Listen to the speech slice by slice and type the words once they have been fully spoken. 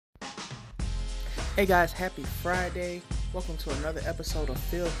Hey guys, happy Friday. Welcome to another episode of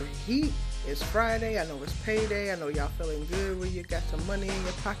Feel the Heat. It's Friday. I know it's payday. I know y'all feeling good where you got some money in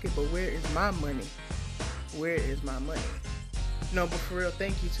your pocket, but where is my money? Where is my money? No, but for real,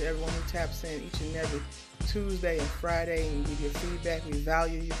 thank you to everyone who taps in each and every Tuesday and Friday and give your feedback. We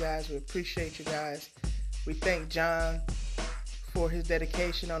value you guys. We appreciate you guys. We thank John for his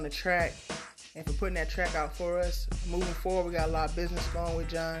dedication on the track and for putting that track out for us. Moving forward, we got a lot of business going with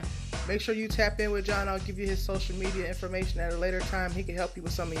John. Make sure you tap in with John. I'll give you his social media information at a later time. He can help you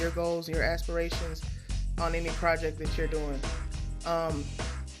with some of your goals and your aspirations on any project that you're doing. I'm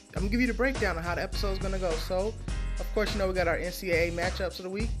going to give you the breakdown of how the episode's going to go. So, of course, we got our NCAA matchups of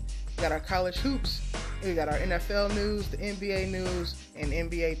the week. We got our college hoops. We got our NFL news, the NBA news, and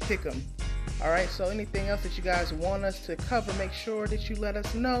NBA pick'em. All right, so anything else that you guys want us to cover, make sure that you let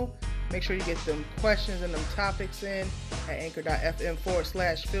us know. Make sure you get them questions and them topics in at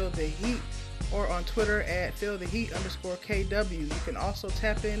anchor.fm/feeltheheat or on Twitter at feeltheheat_KW. You can also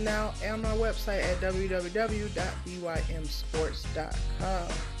tap in now on our website at www.bymsports.com.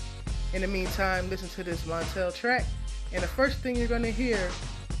 In the meantime, listen to this Montel track. And the first thing you're going to hear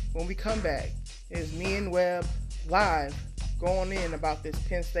when we come back is me and Webb live going in about this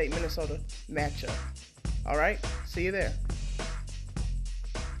Penn State-Minnesota matchup. All right, see you there.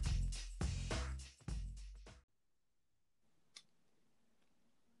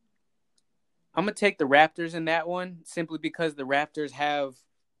 I'm going to take the Raptors in that one simply because the Raptors have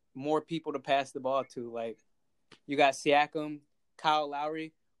more people to pass the ball to. Like, you got Siakam, Kyle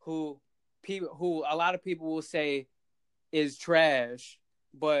Lowry, who a lot of people will say is trash,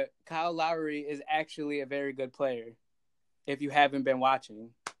 but Kyle Lowry is actually a very good player if you haven't been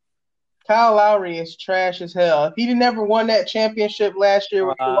watching. Kyle Lowry is trash as hell. If he never won that championship last year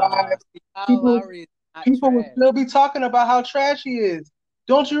with Kawhi, people would still be talking about how trash he is.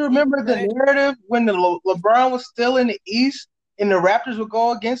 Don't you remember the narrative when the LeBron was still in the East and the Raptors would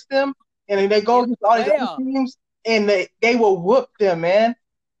go against them and they go against all these other teams and they will whoop them, man.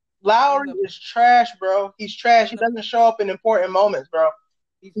 Lowry is trash, bro. He's trash. He doesn't show up in important moments, bro.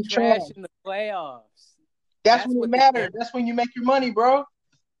 He's trash in the playoffs. That's when it matters. That's when you make your money, bro.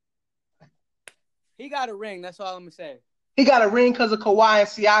 He got a ring. That's all I'm going to say. He got a ring because of Kawhi and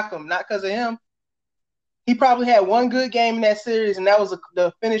Siakam, not because of him. He probably had one good game in that series, and that was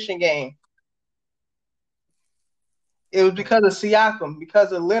the finishing game. It was because of Siakam,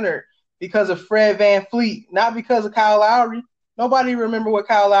 because of Leonard, because of Fred VanVleet, not because of Kyle Lowry. Nobody remember what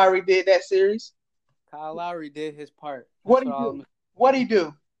Kyle Lowry did that series. Kyle Lowry did his part. What'd he do? What'd he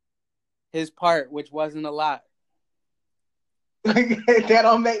do? His part, which wasn't a lot. That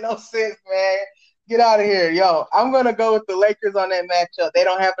don't make no sense, man. Get out of here. Yo, I'm going to go with the Lakers on that matchup. They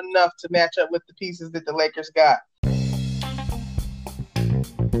don't have enough to match up with the pieces that the Lakers got.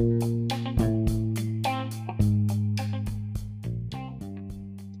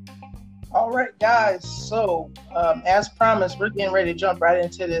 All right, guys. So, as promised, we're getting ready to jump right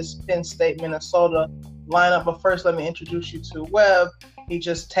into this Penn State-Minnesota lineup. But first, let me introduce you to Webb. He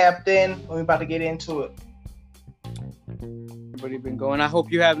just tapped in. We're about to get into it. Everybody been going. I hope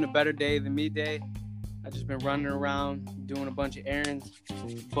you're having a better day than me day. I've just been running around doing a bunch of errands,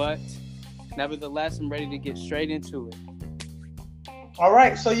 but nevertheless, I'm ready to get straight into it. All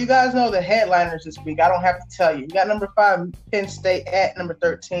right, so you guys know the headliners this week. I don't have to tell you. You got number 5, Penn State at number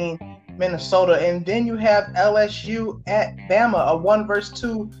 13, Minnesota, and then you have LSU at Bama, a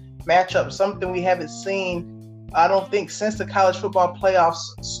 1-2 matchup, something we haven't seen, I don't think, since the college football playoffs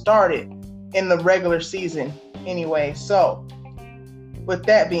started in the regular season anyway. So, with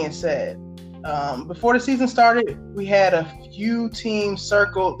that being said, before the season started, we had a few teams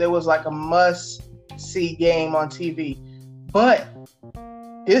circled. There was like a must-see game on TV. But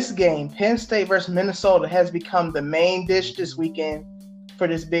this game, Penn State versus Minnesota, has become the main dish this weekend for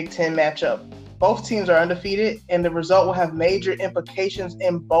this Big Ten matchup. Both teams are undefeated, and the result will have major implications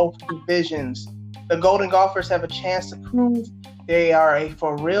in both divisions. The Golden Gophers have a chance to prove they are a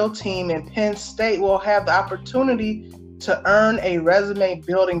for-real team, and Penn State will have the opportunity to earn a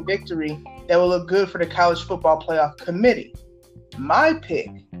resume-building victory that will look good for the College Football Playoff Committee. My pick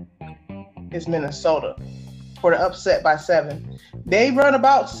is Minnesota for the upset by 7. They run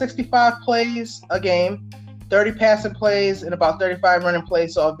about 65 plays a game, 30 passing plays, and about 35 running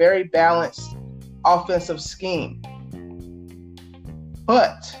plays, so a very balanced offensive scheme.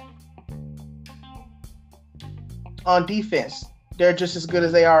 But on defense, they're just as good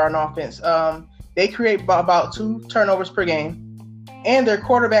as they are on offense. They create about 2 turnovers per game. And their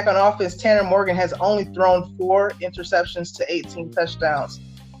quarterback on offense, Tanner Morgan, has only thrown 4 interceptions to 18 touchdowns.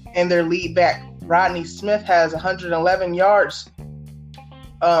 And their lead back, Rodney Smith, has 111 yards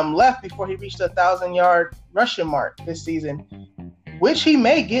left before he reached the 1,000-yard rushing mark this season, which he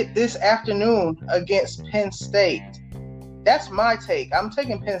may get this afternoon against Penn State. That's my take. I'm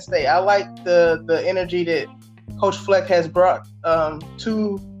taking Penn State. I like the energy that Coach Fleck has brought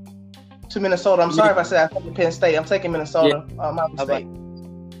to Minnesota. I'm sorry if I said I'm taking Penn State. I'm taking Minnesota. My mistake.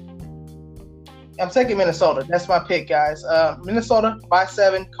 I'm taking Minnesota. That's my pick, guys. Minnesota by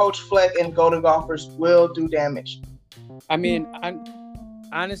 7. Coach Fleck and Golden Golfers will do damage. I mean,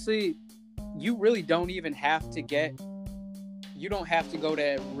 honestly, you really don't even have to you don't have to go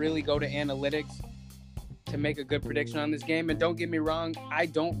to analytics to make a good prediction on this game. And don't get me wrong, I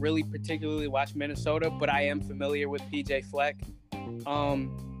don't really particularly watch Minnesota, but I am familiar with PJ Fleck.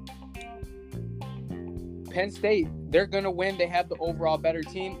 Penn State, they're going to win. They have the overall better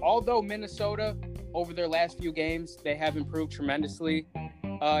team. Although Minnesota, over their last few games, they have improved tremendously.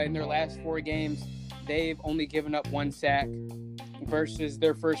 In their last 4 games, they've only given up 1 sack versus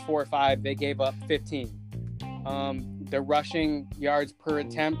their first 4 or 5, they gave up 15. Their rushing yards per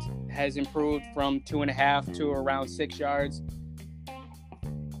attempt has improved from 2.5 to around 6 yards.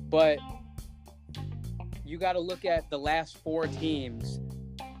 But you got to look at the last 4 teams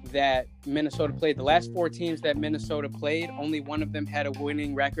that Minnesota played. The last 4 teams that Minnesota played, only one of them had a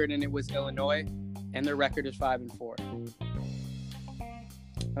winning record, and it was Illinois, and their record is 5-4.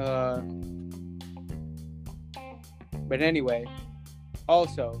 But anyway,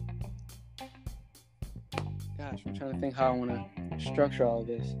 also, gosh, I'm trying to think how I want to structure all of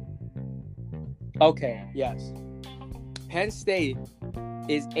this. Okay, yes. Penn State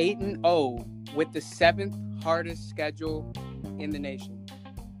is 8-0 with the 7th hardest schedule in the nation.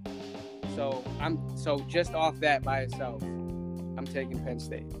 So just off that by itself, I'm taking Penn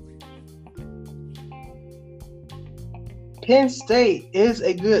State. Penn State is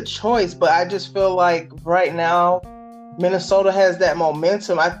a good choice, but I just feel like right now Minnesota has that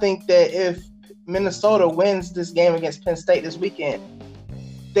momentum. I think that if Minnesota wins this game against Penn State this weekend,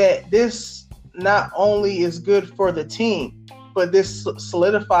 that this not only is good for the team, but this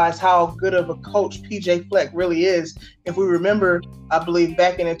solidifies how good of a coach PJ Fleck really is. If we remember, I believe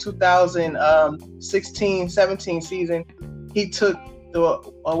back in the 2016-17 season, he took the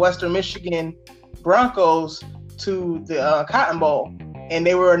Western Michigan Broncos to the Cotton Bowl, and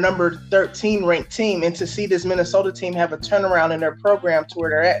they were a number 13 ranked team. And to see this Minnesota team have a turnaround in their program to where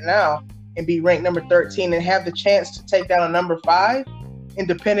they're at now and be ranked number 13 and have the chance to take down a number 5, and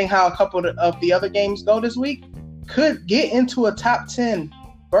depending how a couple of the other games go this week, could get into a top 10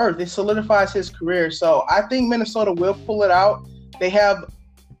 berth. It solidifies his career. So I think Minnesota will pull it out. They have,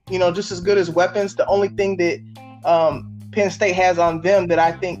 just as good as weapons. The only thing that Penn State has on them that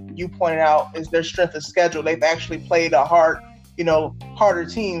I think you pointed out is their strength of schedule. They've actually played harder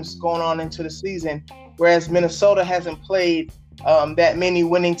teams going on into the season, whereas Minnesota hasn't played that many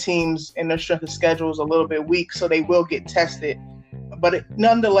winning teams, and their strength of schedule is a little bit weak, so they will get tested. But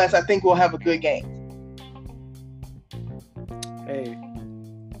nonetheless, I think we'll have a good game. Hey,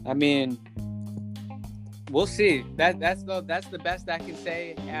 I mean, we'll see. That's the best I can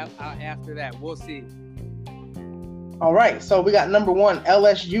say after that. We'll see. All right, so we got number 1,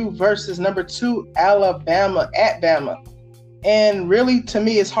 LSU versus number 2, Alabama at Bama. And really, to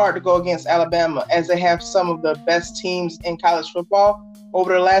me, it's hard to go against Alabama as they have some of the best teams in college football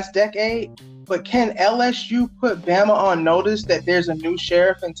over the last decade. But can LSU put Bama on notice that there's a new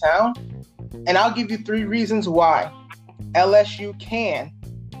sheriff in town? And I'll give you 3 reasons why LSU can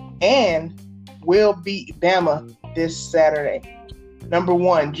and will beat Bama this Saturday. Number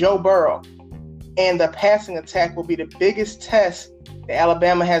 1, Joe Burrow. And the passing attack will be the biggest test that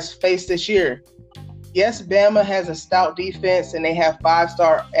Alabama has faced this year. Yes, Bama has a stout defense, and they have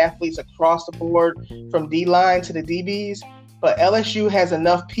 5-star athletes across the board from D-line to the DBs, but LSU has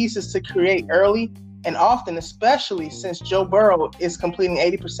enough pieces to create early and often, especially since Joe Burrow is completing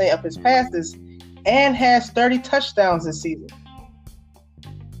 80% of his passes and has 30 touchdowns this season.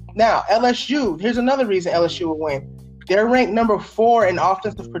 Now, LSU, here's another reason LSU will win. They're ranked number 4 in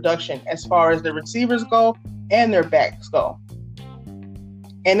offensive production as far as their receivers go and their backs go.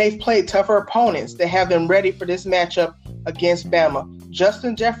 And they've played tougher opponents. They have them ready for this matchup against Bama.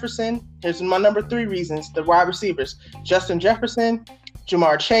 Justin Jefferson, here's my number 3 reasons, the wide receivers. Justin Jefferson,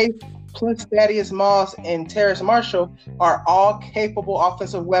 Jamar Chase, plus Thaddeus Moss and Terrace Marshall are all capable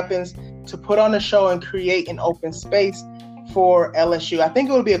offensive weapons to put on the show and create an open space for LSU. I think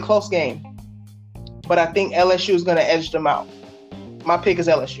it will be a close game, but I think LSU is going to edge them out. My pick is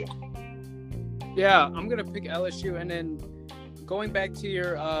LSU. Yeah, I'm going to pick LSU. And then going back to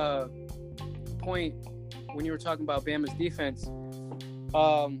your point when you were talking about Bama's defense,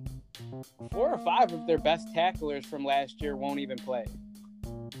 4 or 5 of their best tacklers from last year won't even play.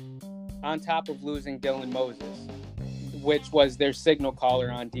 on top of losing Dylan Moses, which was their signal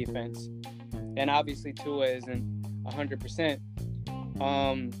caller on defense. And obviously Tua isn't 100%.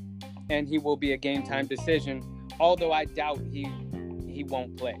 And he will be a game time decision, although I doubt he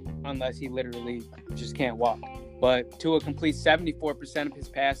won't play unless he literally just can't walk. But Tua completes 74% of his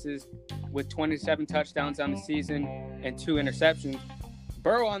passes with 27 touchdowns on the season and 2 interceptions.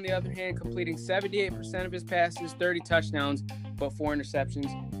 Burrow, on the other hand, completing 78% of his passes, 30 touchdowns, but 4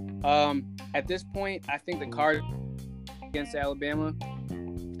 interceptions. At this point, I think the Cards against Alabama,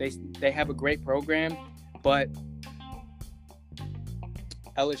 they have a great program, but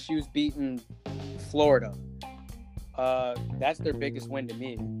LSU's beaten Florida. That's their biggest win to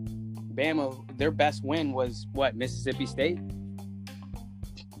me. Bama, their best win was what, Mississippi State?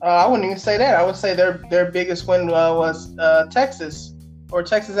 I wouldn't even say that. I would say their biggest win was Texas or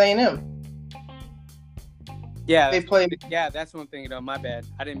Texas A&M. Yeah, they played. Yeah, that's what I'm thinking of. My bad.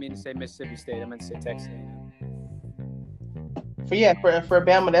 I didn't mean to say Mississippi State. I meant to say Texas A&M. For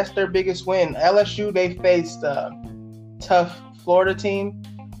Bama, that's their biggest win. LSU, they faced a tough Florida team,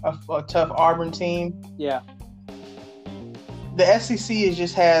 a tough Auburn team. Yeah. The SEC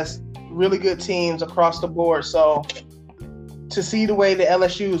just has really good teams across the board. So to see the way the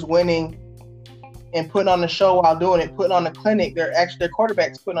LSU is winning and putting on the show while doing it, putting on a clinic, their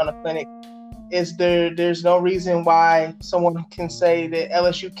quarterback's putting on a clinic, there's no reason why someone can say that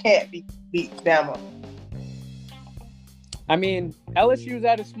LSU can't beat Bama. I mean, LSU's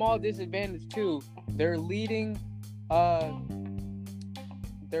at a small disadvantage too. They're leading the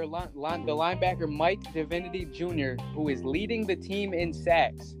linebacker Mike Divinity Jr., who is leading the team in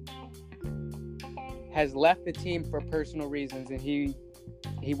sacks, has left the team for personal reasons, and he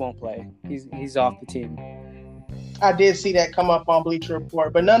won't play. He's off the team. I did see that come up on Bleacher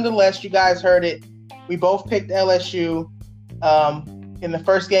Report, but nonetheless, you guys heard it. We both picked LSU. In the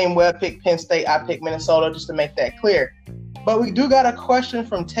first game, Webb picked Penn State. I picked Minnesota, just to make that clear. But we do got a question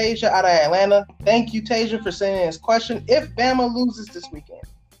from Tasia out of Atlanta. Thank you, Tasia, for sending this question. If Bama loses this weekend,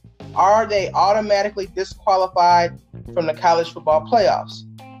 are they automatically disqualified from the college football playoffs?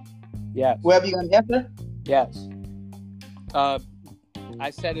 Yes. Webb, you got an answer? Yes. I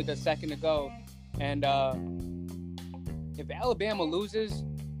said it a second ago, and if Alabama loses,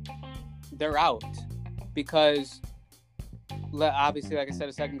 they're out because, obviously, like I said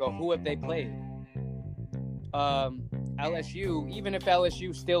a second ago, who have they played? LSU. Even if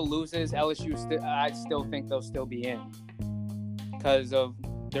LSU still loses, I still think they'll still be in because of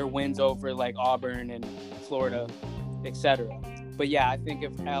their wins over like Auburn and Florida, etc. But yeah, I think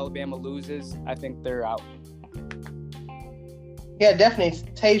if Alabama loses, I think they're out. Yeah, definitely,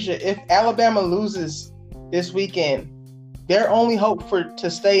 Tasia. If Alabama loses this weekend, their only hope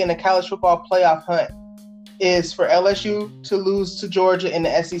to stay in the college football playoff hunt is for LSU to lose to Georgia in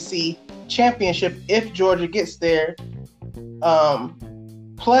the SEC championship if Georgia gets there.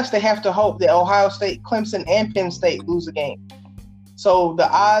 Plus, they have to hope that Ohio State, Clemson, and Penn State lose a game. So the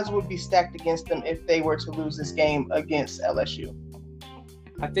odds would be stacked against them if they were to lose this game against LSU.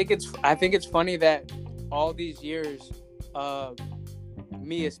 I think it's funny that all these years,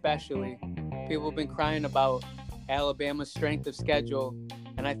 me especially, people have been crying about Alabama's strength of schedule,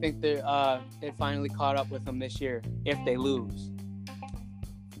 and I think they finally caught up with them this year if they lose.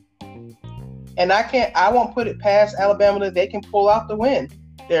 And I won't put it past Alabama that they can pull out the win.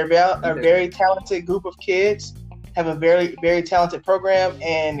 They're a very talented group of kids, have a very, very talented program,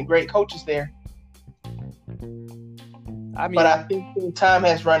 and great coaches there. But I think the time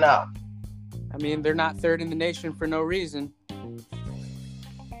has run out. I mean, they're not third in the nation for no reason.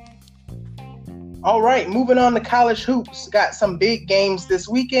 All right, moving on to college hoops. Got some big games this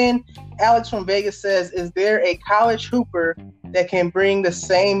weekend. Alex from Vegas says, is there a college hooper that can bring the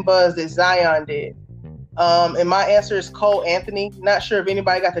same buzz that Zion did? And my answer is Cole Anthony. Not sure if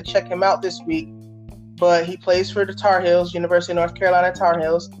anybody got to check him out this week, but he plays for the Tar Heels, University of North Carolina Tar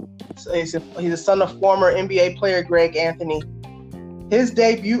Heels. So he's a son of former NBA player Greg Anthony. His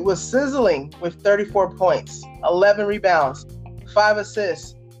debut was sizzling with 34 points, 11 rebounds, 5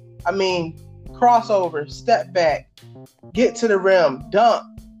 assists. I mean, crossover, step back, get to the rim, dunk,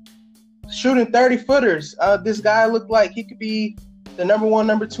 shooting 30-footers. This guy looked like he could be the number 1,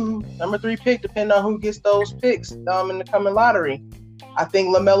 number 2, number 3 pick, depending on who gets those picks in the coming lottery. I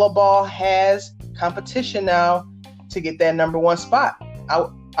think LaMelo Ball has competition now to get that number 1 spot.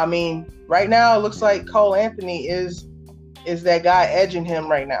 I mean, right now it looks like Cole Anthony is that guy edging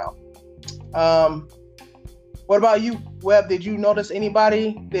him right now. What about you, Webb? Did you notice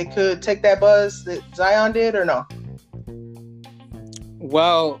anybody that could take that buzz that Zion did or no?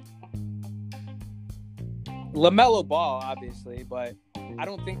 Well, LaMelo Ball, obviously, but I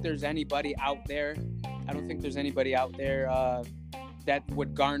don't think there's anybody out there. That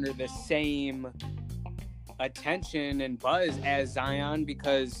would garner the same attention and buzz as Zion,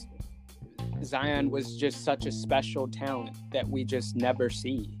 because Zion was just such a special talent that we just never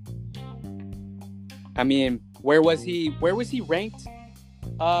see. I mean, where was he ranked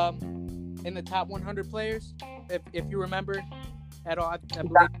in the top 100 players, if you remember at all? I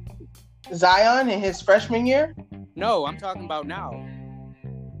believe. Zion in his freshman year? No, I'm talking about now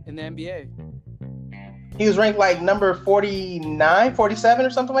in the NBA. He was ranked like number 49, 47 or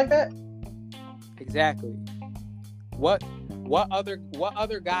something like that? Exactly. What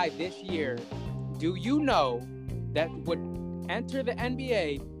other guy this year do you know that would enter the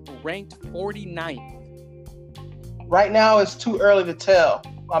NBA ranked 49th? Right now, it's too early to tell.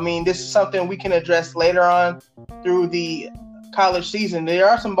 I mean, this is something we can address later on through the college season. There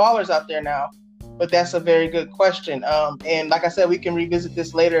are some ballers out there now, but that's a very good question. And like I said, we can revisit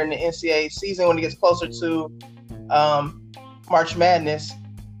this later in the NCAA season when it gets closer to March Madness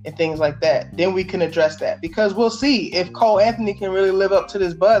and things like that. Then we can address that, because we'll see if Cole Anthony can really live up to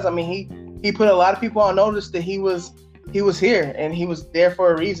this buzz. I mean, he put a lot of people on notice that he was here and he was there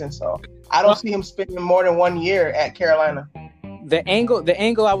for a reason. So I don't see him spending more than 1 year at Carolina. The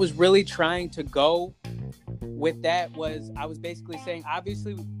angle I was really trying to go with that was, I was basically saying,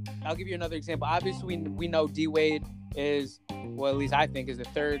 obviously, I'll give you another example. Obviously, we know D Wade is, well, at least I think, is the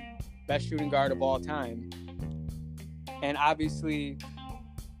third best shooting guard of all time. And obviously,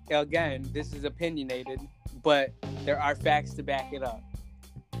 again, this is opinionated, but there are facts to back it up.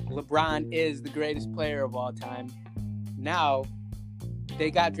 LeBron is the greatest player of all time. Now,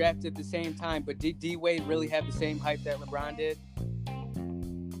 they got drafted at the same time, but did D Wade really have the same hype that LeBron did?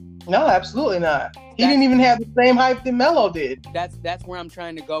 No, absolutely not. He didn't even have the same hype that Melo did. That's where I'm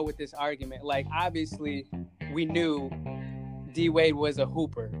trying to go with this argument. Like, obviously, we knew D Wade was a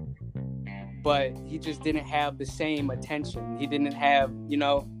hooper, but he just didn't have the same attention. He didn't have,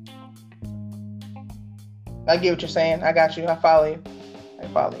 I get what you're saying. I got you. I follow you. I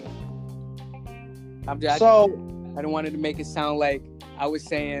didn't want to make it sound like I was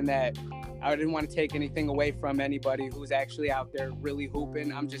saying that I didn't want to take anything away from anybody who's actually out there really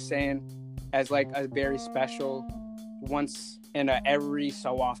hooping. I'm just saying, as like a very special, once in a every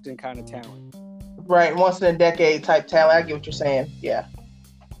so often kind of talent. Right, once in a decade type talent. I get what you're saying. Yeah,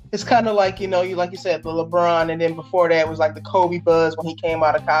 it's kind of like, like you said, the LeBron, and then before that was like the Kobe buzz when he came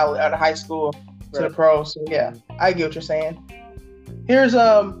out of high school to the pros. So yeah, I get what you're saying. Here's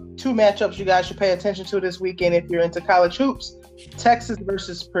two matchups you guys should pay attention to this weekend if you're into college hoops. Texas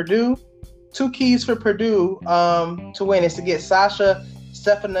versus Purdue. Two keys for Purdue to win is to get Sasha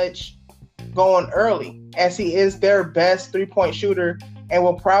Stefanic going early, as he is their best three-point shooter and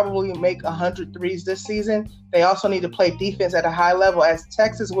will probably make 100 threes this season. They also need to play defense at a high level, as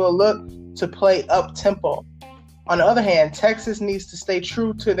Texas will look to play up-tempo. On the other hand, Texas needs to stay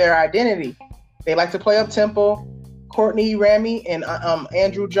true to their identity. They like to play up-tempo. Courtney Ramey and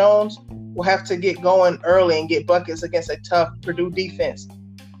Andrew Jones will have to get going early and get buckets against a tough Purdue defense.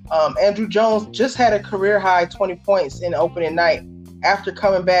 Andrew Jones just had a career-high 20 points in opening night after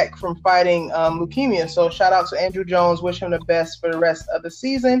coming back from fighting leukemia. So shout out to Andrew Jones. Wish him the best for the rest of the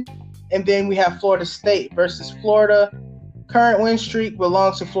season. And then we have Florida State versus Florida. Current win streak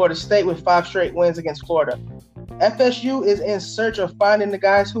belongs to Florida State with 5 straight wins against Florida. FSU is in search of finding the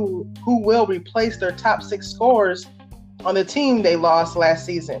guys who will replace their top 6 scorers on the team they lost last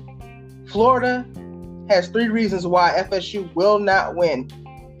season. Florida has 3 reasons why FSU will not win.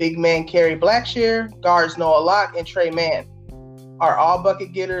 Big man Kerry Blackshear, guards Noah Locke, and Trey Mann are all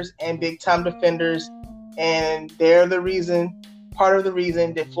bucket getters and big-time defenders, and they're part of the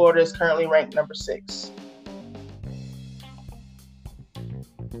reason that Florida is currently ranked number 6.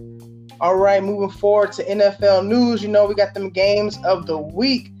 All right, moving forward to NFL news. We got them games of the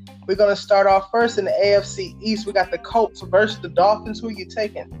week. We're going to start off first in the AFC East. We got the Colts versus the Dolphins. Who are you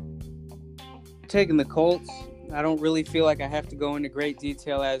taking? Taking the Colts. I don't really feel like I have to go into great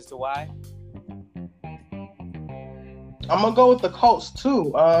detail as to why. I'm gonna go with the Colts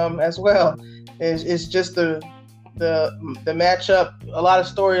too, as well. It's just the matchup. A lot of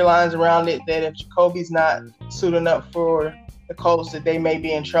storylines around it that if Jacoby's not suiting up for the Colts, that they may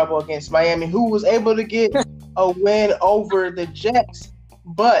be in trouble against Miami, who was able to get a win over the Jets,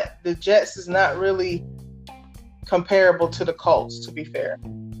 but the Jets is not really comparable to the Colts, to be fair.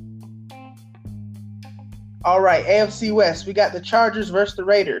 All right, AFC West, we got the Chargers versus the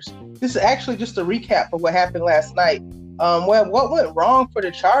Raiders. This is actually just a recap of what happened last night. What went wrong for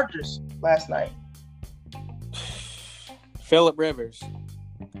the Chargers last night? Phillip Rivers.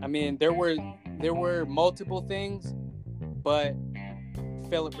 I mean, there were multiple things, but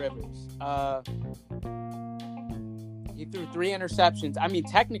Phillip Rivers. He threw 3 interceptions. I mean,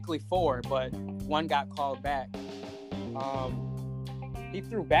 technically 4, but one got called back. He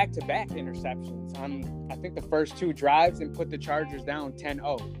threw back-to-back interceptions on, I think, the first 2 drives and put the Chargers down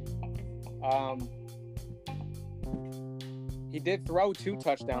 10-0. He did throw 2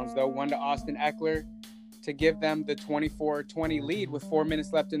 touchdowns, though, one to Austin Eckler to give them the 24-20 lead with 4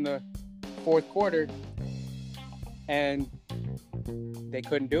 minutes left in the fourth quarter, and they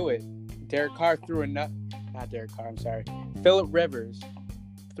couldn't do it. Phillip Rivers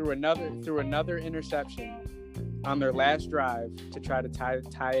threw another interception on their last drive to try to tie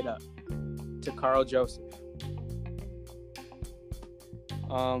it up to Carl Joseph.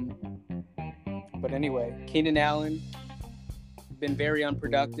 But anyway, Keenan Allen been very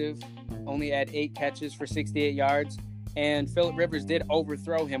unproductive, only had 8 catches for 68 yards, and Phillip Rivers did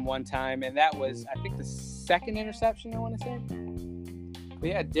overthrow him one time, and that was, I think, the second interception, I want to say. But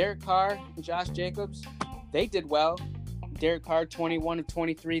yeah, Derek Carr and Josh Jacobs, they did well. Derek Carr, 21 of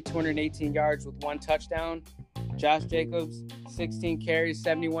 23, 218 yards with 1 touchdown. Josh Jacobs, 16 carries,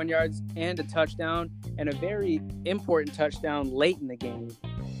 71 yards, and a touchdown, and a very important touchdown late in the game.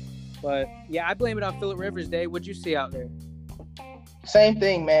 But yeah, I blame it on Phillip Rivers Day. What'd you see out there? Same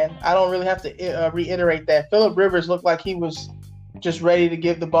thing, man. I don't really have to reiterate that. Phillip Rivers looked like he was just ready to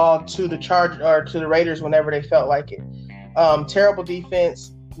give the ball to the to the Raiders whenever they felt like it. Terrible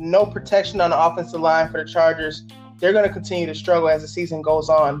defense, no protection on the offensive line for the Chargers. They're going to continue to struggle as the season goes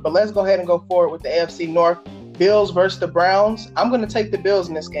on. But let's go ahead and go forward with the AFC North. Bills versus the Browns. I'm going to take the Bills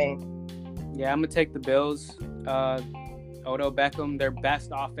in this game. Yeah, I'm going to take the Bills. Odell Beckham, their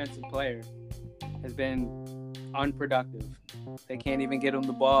best offensive player, has been unproductive. They can't even get him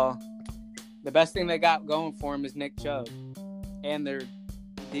the ball. The best thing they got going for him is Nick Chubb and their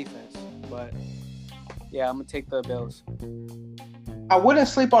defense. But, yeah, I'm going to take the Bills. I wouldn't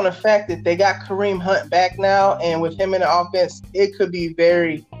sleep on the fact that they got Kareem Hunt back now, and with him in the offense, it could be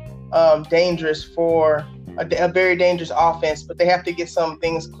very dangerous for a very dangerous offense, but they have to get some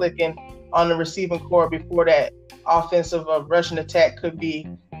things clicking on the receiving core before that offensive rushing attack could be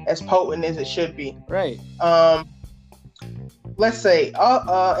as potent as it should be. Right. Let's say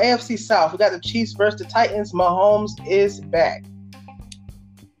AFC South, we got the Chiefs versus the Titans. Mahomes is back.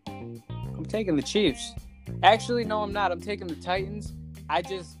 I'm taking the Chiefs. Actually, no, I'm not. I'm taking the Titans. I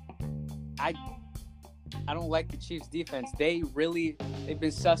don't like the Chiefs defense. They've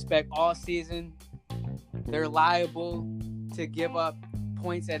been suspect all season. They're liable to give up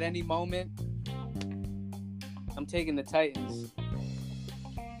points at any moment. I'm taking the Titans.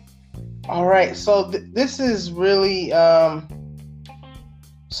 All right, so this is really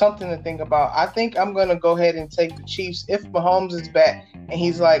something to think about. I think I'm going to go ahead and take the Chiefs. If Mahomes is back and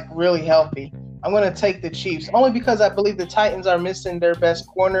he's like really healthy, I'm going to take the Chiefs, only because I believe the Titans are missing their best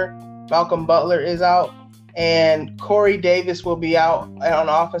corner. Malcolm Butler is out, and Corey Davis will be out on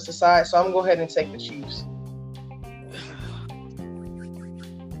the offensive side, so I'm going to go ahead and take the Chiefs.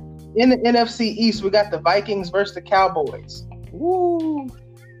 In the NFC East, we got the Vikings versus the Cowboys. Woo!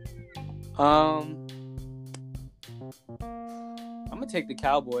 I'm going to take the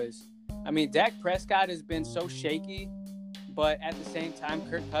Cowboys. I mean, Dak Prescott has been so shaky, but at the same time,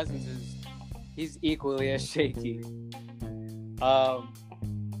 Kirk Cousins he's equally as shaky. Plus,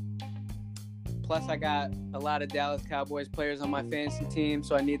 I got a lot of Dallas Cowboys players on my fantasy team,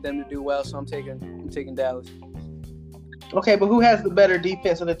 so I need them to do well. So I'm taking Dallas. Okay, but who has the better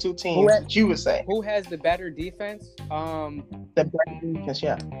defense of the two teams? You would say who has the better defense? The better defense,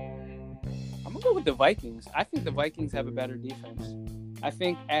 yeah. I'm gonna go with the Vikings. I think the Vikings have a better defense. I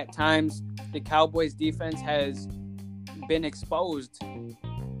think at times the Cowboys' defense has been exposed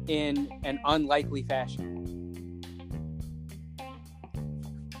in an unlikely fashion.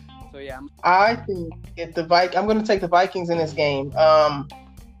 So yeah, I think I'm going to take the Vikings in this game.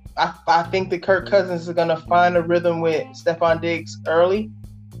 I think that Kirk Cousins is going to find a rhythm with Stephon Diggs early,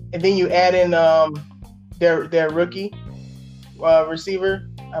 and then you add in their rookie receiver.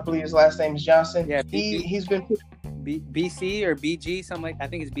 I believe his last name is Johnson. Yeah, he's been BC or BG, something like. I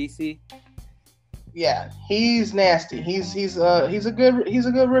think it's BC. Yeah, he's nasty. He's a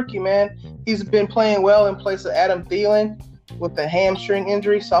good rookie, man. He's been playing well in place of Adam Thielen with the hamstring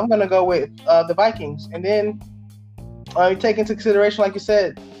injury. So I'm gonna go with the Vikings. And then you take into consideration, like you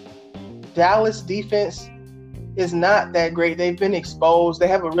said, Dallas defense is not that great. They've been exposed. They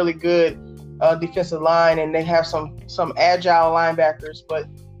have a really good defensive line, and they have some agile linebackers, but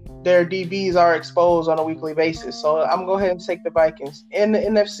their DBs are exposed on a weekly basis. So I'm going to go ahead and take the Vikings. In the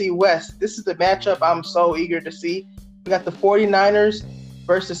NFC West, this is the matchup I'm so eager to see. We got the 49ers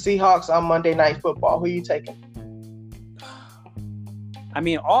versus Seahawks on Monday Night Football. Who are you taking? I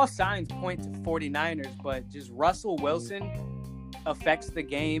mean, all signs point to 49ers, but just Russell Wilson affects the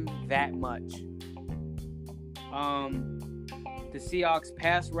game that much. The Seahawks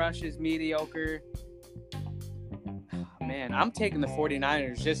pass rush is mediocre. Man, I'm taking the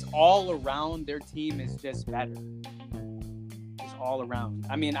 49ers. Just all around, their team is just better. Just all around.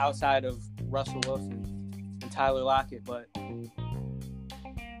 I mean, outside of Russell Wilson and Tyler Lockett, but...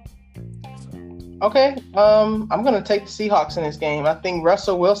 Okay, I'm going to take the Seahawks in this game. I think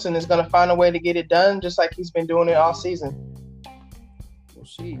Russell Wilson is going to find a way to get it done, just like he's been doing it all season. We'll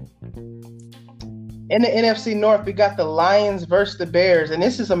see. In the NFC North, we got the Lions versus the Bears, and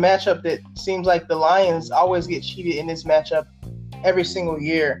this is a matchup that seems like the Lions always get cheated in this matchup every single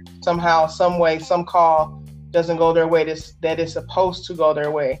year. Somehow, some way, some call doesn't go their way that is supposed to go their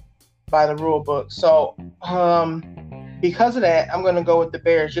way by the rule book. So, because of that, I'm going to go with the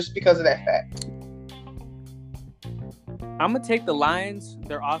Bears just because of that fact. I'm going to take the Lions.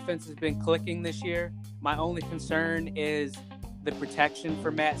 Their offense has been clicking this year. My only concern is the protection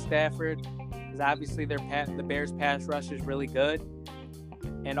for Matt Stafford, because obviously the Bears' pass rush is really good.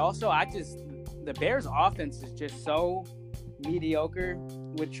 And also, the Bears' offense is just so mediocre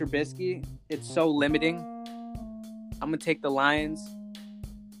with Trubisky. It's so limiting. I'm going to take the Lions.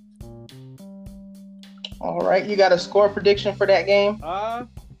 All right. You got a score prediction for that game? I'm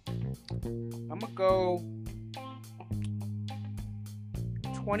going to go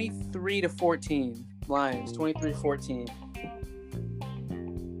 23-14. Lions, 23-14.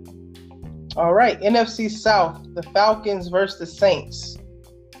 All right. NFC South, the Falcons versus the Saints.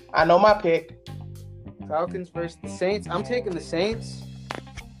 I know my pick. Falcons versus the Saints. I'm taking the Saints.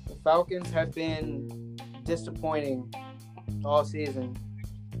 The Falcons have been disappointing all season,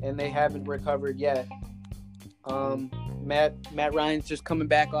 and they haven't recovered yet. Matt Ryan's just coming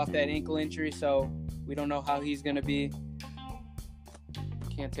back off that ankle injury, so we don't know how he's going to be.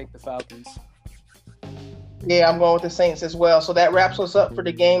 Can't take the Falcons. Yeah, I'm going with the Saints as well. So that wraps us up for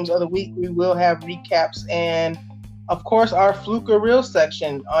the games of the week. We will have recaps and, of course, our Fluke or Real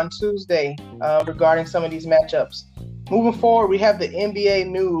section on Tuesday regarding some of these matchups. Moving forward, we have the NBA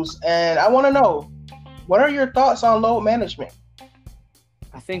news, and I want to know, what are your thoughts on load management?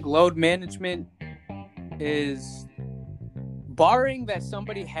 I think load management is, barring that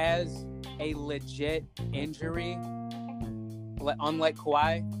somebody has a legit injury, unlike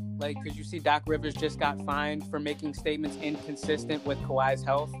Kawhi, because you see Doc Rivers just got fined for making statements inconsistent with Kawhi's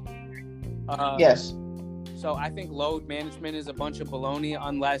health. Yes. So I think load management is a bunch of baloney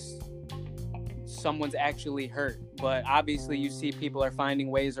unless someone's actually hurt. But obviously you see people are finding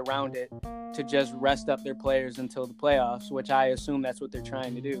ways around it to just rest up their players until the playoffs, which I assume that's what they're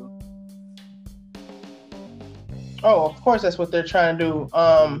trying to do. Oh, of course that's what they're trying to do.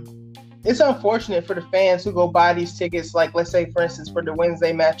 It's unfortunate for the fans who go buy these tickets. Like, let's say, for instance, for the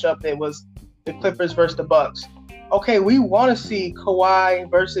Wednesday matchup, it was the Clippers versus the Bucks. Okay, we want to see Kawhi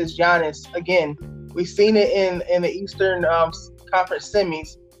versus Giannis again. We've seen it in the Eastern Conference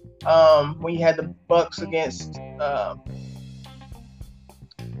semis when you had the Bucks against the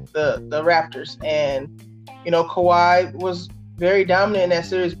Raptors, and Kawhi was very dominant in that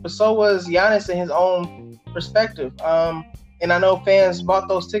series, but so was Giannis in his own perspective. And I know fans bought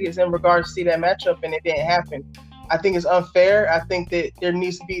those tickets in regards to see that matchup, and it didn't happen. I think it's unfair. I think that there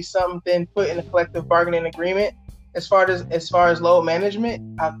needs to be something put in a collective bargaining agreement as far as load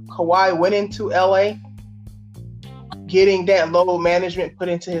management. Kawhi went into LA getting that load management put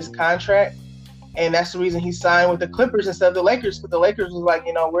into his contract, and that's the reason he signed with the Clippers instead of the Lakers, because the Lakers was like,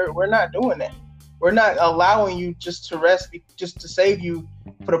 we're not doing that. We're not allowing you just to rest, just to save you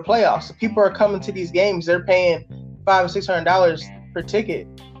for the playoffs. So people are coming to these games. They're paying $500 or $600 per ticket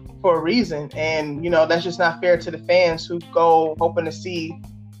for a reason, and that's just not fair to the fans who go hoping to see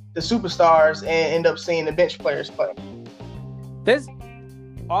the superstars and end up seeing the bench players play. This,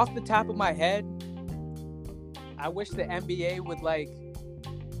 off the top of my head, I wish the NBA would like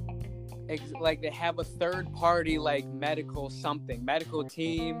to have a third party, like medical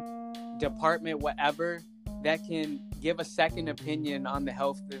team, department, whatever, that can give a second opinion on the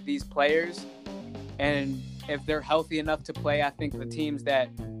health of these players. And if they're healthy enough to play, I think the teams that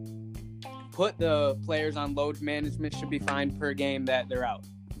put the players on load management should be fined per game that they're out.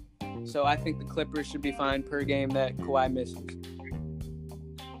 So I think the Clippers should be fined per game that Kawhi misses.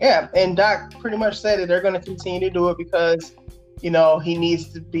 Yeah, and Doc pretty much said that they're going to continue to do it because, he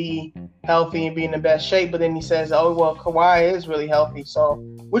needs to be healthy and be in the best shape. But then he says, oh, well, Kawhi is really healthy. So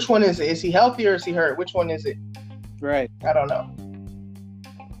which one is it? Is he healthy or is he hurt? Which one is it? Right. I don't know.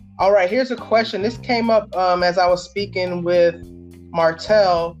 All right, here's a question. This came up as I was speaking with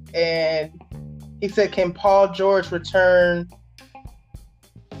Martell, and he said, can Paul George return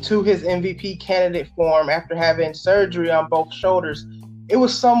to his MVP candidate form after having surgery on both shoulders. It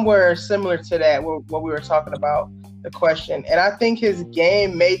was somewhere similar to that, what we were talking about, the question. And I think his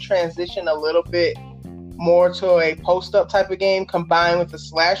game may transition a little bit more to a post-up type of game combined with a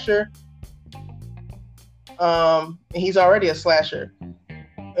slasher. He's already a slasher.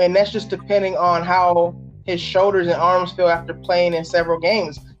 And that's just depending on how his shoulders and arms feel after playing in several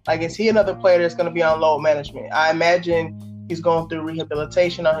games. Like, is he another player that's going to be on load management? I imagine he's going through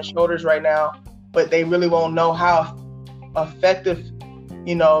rehabilitation on his shoulders right now, but they really won't know how effective,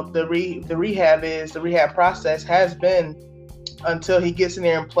 the rehab process has been until he gets in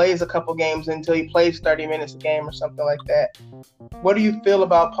there and plays a couple games, until he plays 30 minutes a game or something like that. What do you feel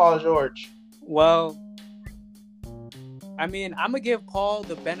about Paul George? Well, I mean, I'm going to give Paul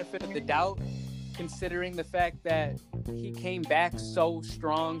the benefit of the doubt, considering the fact that he came back so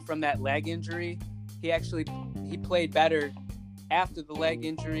strong from that leg injury. He played better after the leg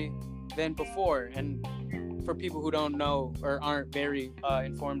injury than before. And for people who don't know or aren't very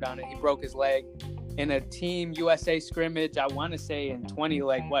informed on it, he broke his leg in a Team USA scrimmage, I want to say in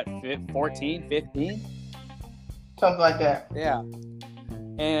 14, 15? Something like that. Yeah.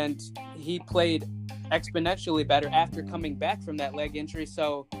 And he played exponentially better after coming back from that leg injury.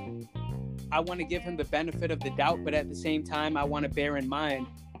 So I want to give him the benefit of the doubt, but at the same time, I want to bear in mind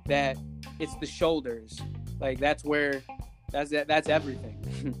that it's the shoulders. Like, that's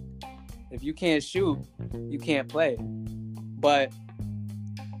everything. If you can't shoot, you can't play. But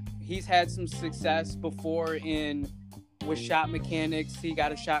he's had some success before with shot mechanics. He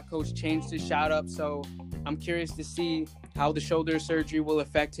got a shot coach, changed his shot up. So I'm curious to see how the shoulder surgery will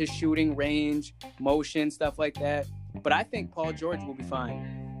affect his shooting range, motion, stuff like that. But I think Paul George will be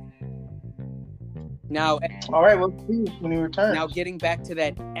fine. Now, all right, we'll see when he returns. Now, getting back to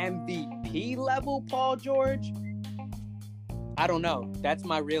that MVP level, Paul George, I don't know. That's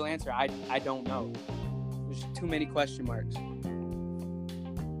my real answer. I don't know. There's too many question marks.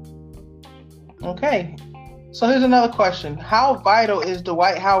 Okay. So here's another question. How vital is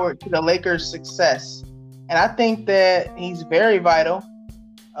Dwight Howard to the Lakers' success? And I think that he's very vital.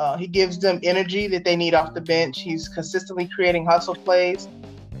 He gives them energy that they need off the bench. He's consistently creating hustle plays.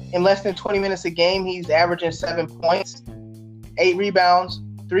 In less than 20 minutes a game, he's averaging 7 points, 8 rebounds,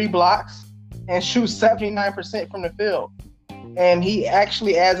 3 blocks, and shoots 79% from the field. And he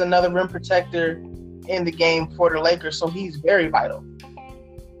actually adds another rim protector in the game for the Lakers, so he's very vital.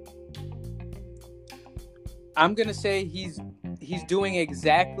 I'm going to say he's doing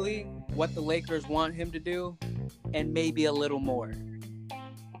exactly what the Lakers want him to do, and maybe a little more.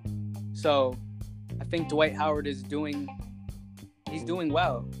 So I think Dwight Howard he's doing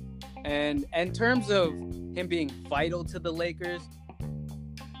well. And in terms of him being vital to the Lakers,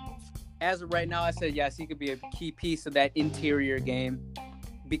 as of right now, I said yes, he could be a key piece of that interior game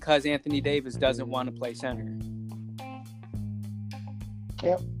because Anthony Davis doesn't want to play center.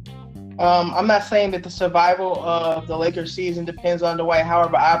 Yep. I'm not saying that the survival of the Lakers season depends on Dwight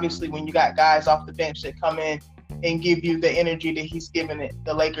Howard, but obviously when you got guys off the bench that come in and give you the energy that he's given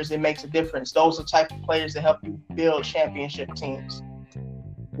the Lakers, it makes a difference. Those are the type of players that help you build championship teams.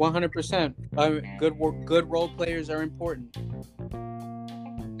 100%. Good role players are important.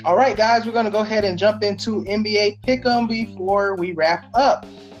 All right, guys, we're going to go ahead and jump into NBA Pick'em before we wrap up.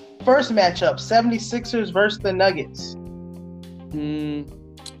 First matchup, 76ers versus the Nuggets. I'm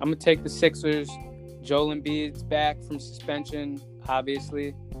going to take the Sixers. Joel Embiid's back from suspension,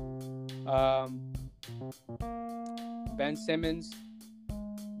 obviously. Ben Simmons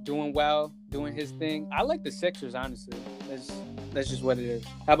doing well, doing his thing. I like the Sixers, honestly. That's just what it is.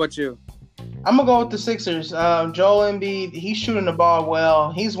 How about you? I'm gonna go with the Sixers. Joel Embiid, he's shooting the ball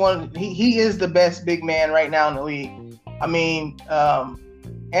well. He is the best big man right now in the league. I mean,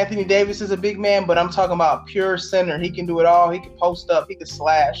 Anthony Davis is a big man, but I'm talking about pure center. He can do it all. He can post up. He can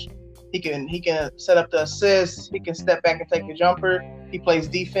slash. He can set up the assists. He can step back and take the jumper. He plays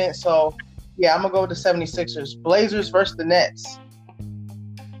defense. So, yeah, I'm going to go with the 76ers. Blazers versus the Nets.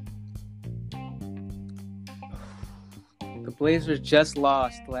 The Blazers just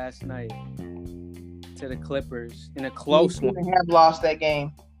lost last night to the Clippers in a close one. They have lost that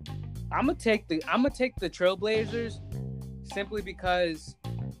game. I'm gonna take the Trailblazers simply because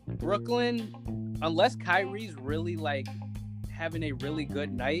Brooklyn, unless Kyrie's really like having a really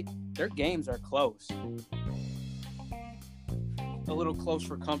good night, their games are close. A little close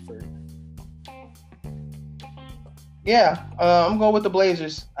for comfort. Yeah, I'm going with the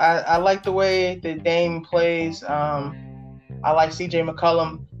Blazers. I like the way that Dame plays. I like CJ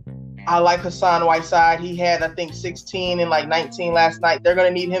McCollum. I like Hassan Whiteside. He had, I think, 16 and like 19 last night. They're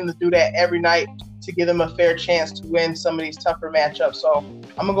going to need him to do that every night to give them a fair chance to win some of these tougher matchups. So I'm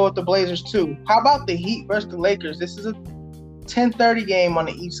gonna go with the Blazers too. How about the Heat versus the Lakers? This is a 10:30 game on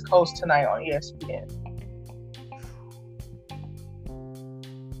the East Coast tonight on ESPN.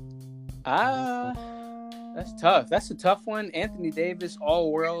 That's tough. That's a tough one. Anthony Davis,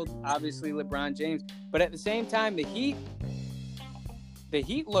 all world, obviously LeBron James. But at the same time, the Heat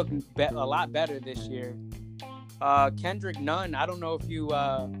look a lot better this year. Kendrick Nunn, I don't know if you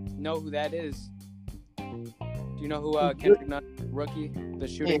know who that is. Do you know who Kendrick Nunn, rookie, the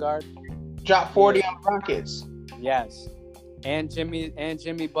shooting guard? Dropped 40 on the Rockets. Yes. And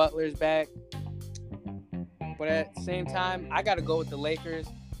Jimmy Butler's back. But at the same time, I got to go with the Lakers.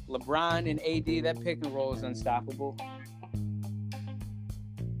 LeBron and AD, that pick and roll is unstoppable.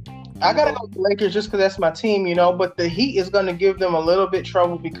 I got to go with the Lakers just because that's my team, but the Heat is going to give them a little bit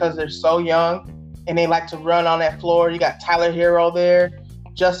trouble because they're so young and they like to run on that floor. You got Tyler Hero there,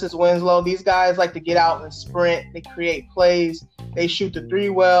 Justice Winslow. These guys like to get out and sprint. They create plays. They shoot the three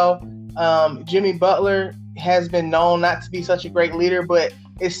well. Jimmy Butler has been known not to be such a great leader, but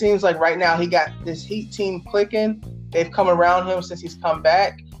it seems like right now he got this Heat team clicking. They've come around him since he's come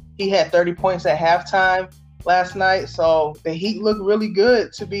back. He had 30 points at halftime last night. So the Heat look really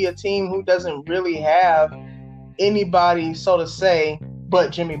good to be a team who doesn't really have anybody, so to say,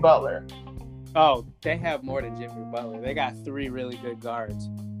 but Jimmy Butler. Oh, they have more than Jimmy Butler. They got 3 really good guards.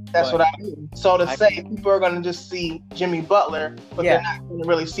 That's what I mean. So to say people are going to just see Jimmy Butler, but they're not going to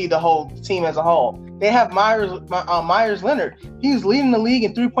really see the whole team as a whole. They have Myers Leonard. He's leading the league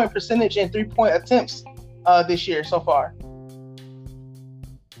in 3-point percentage and 3-point attempts this year so far.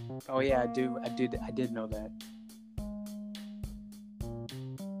 Oh yeah, I did know that.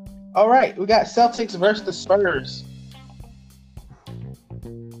 All right, we got Celtics versus the Spurs.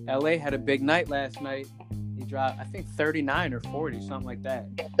 LA had a big night last night. He dropped, I think, 39 or 40, something like that.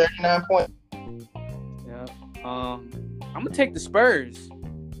 39 points. Yeah. I'm gonna take the Spurs.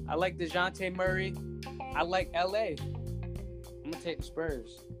 I like DeJounte Murray. I like LA. I'm gonna take the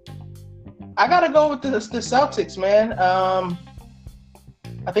Spurs. I gotta go with the Celtics, man.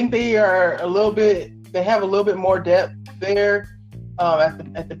 I think they are they have a little bit more depth there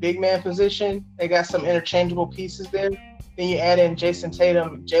at the big man position. They got some interchangeable pieces there. Then you add in Jason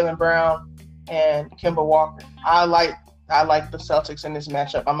Tatum, Jaylen Brown, and Kemba Walker. I like the Celtics in this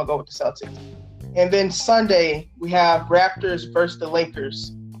matchup. I'm gonna go with the Celtics. And then Sunday we have Raptors versus the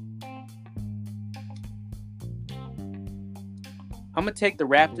Lakers. I'm gonna take the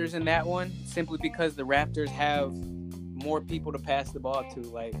Raptors in that one simply because the Raptors have more people to pass the ball to.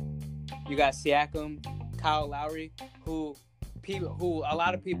 Like, you got Siakam, Kyle Lowry, who a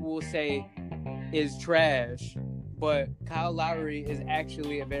lot of people will say is trash, but Kyle Lowry is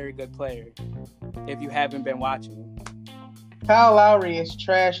actually a very good player if you haven't been watching him. Kyle Lowry is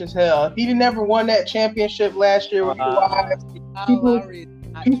trash as hell. If he never won that championship last year with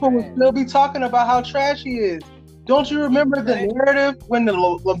Kawhi, people would still be talking about how trash he is. Don't you remember the narrative when the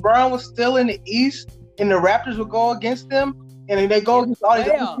LeBron was still in the East and the Raptors would go against them, and then they go against all these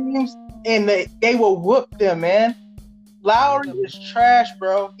other teams, and they will whoop them, man. Lowry is trash,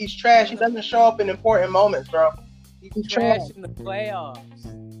 bro. He's trash. He doesn't show up in important moments, bro. He's trash in the playoffs.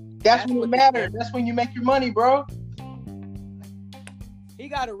 That's when it matters. That's when you make your money, bro. He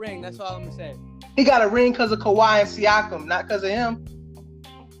got a ring. That's all I'm gonna say. He got a ring because of Kawhi and Siakam, not because of him.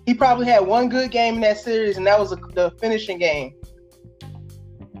 He probably had one good game in that series, and that was the finishing game.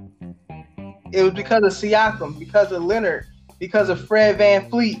 It was because of Siakam, because of Leonard, because of Fred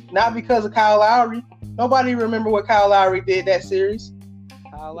VanVleet, not because of Kyle Lowry. Nobody remember what Kyle Lowry did that series.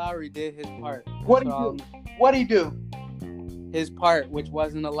 Kyle Lowry did his part. What'd he do? His part, which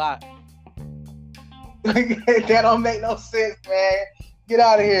wasn't a lot. That don't make no sense, man. Get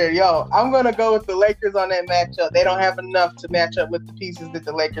out of here. Yo, I'm going to go with the Lakers on that matchup. They don't have enough to match up with the pieces that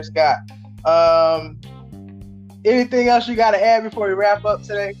the Lakers got. Anything else you got to add before we wrap up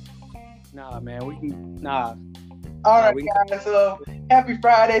today? Nah, man. All right, guys. So, happy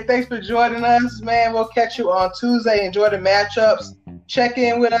Friday. Thanks for joining us, man. We'll catch you on Tuesday. Enjoy the matchups. Check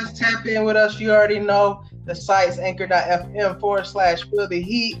in with us. Tap in with us. You already know the site's anchor.fm/Feel the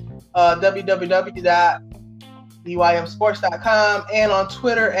Heat, www.bymsports.com, and on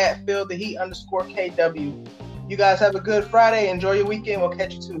Twitter at FeelTheHeat_KW. You guys have a good Friday. Enjoy your weekend. We'll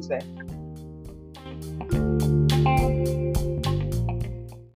catch you Tuesday.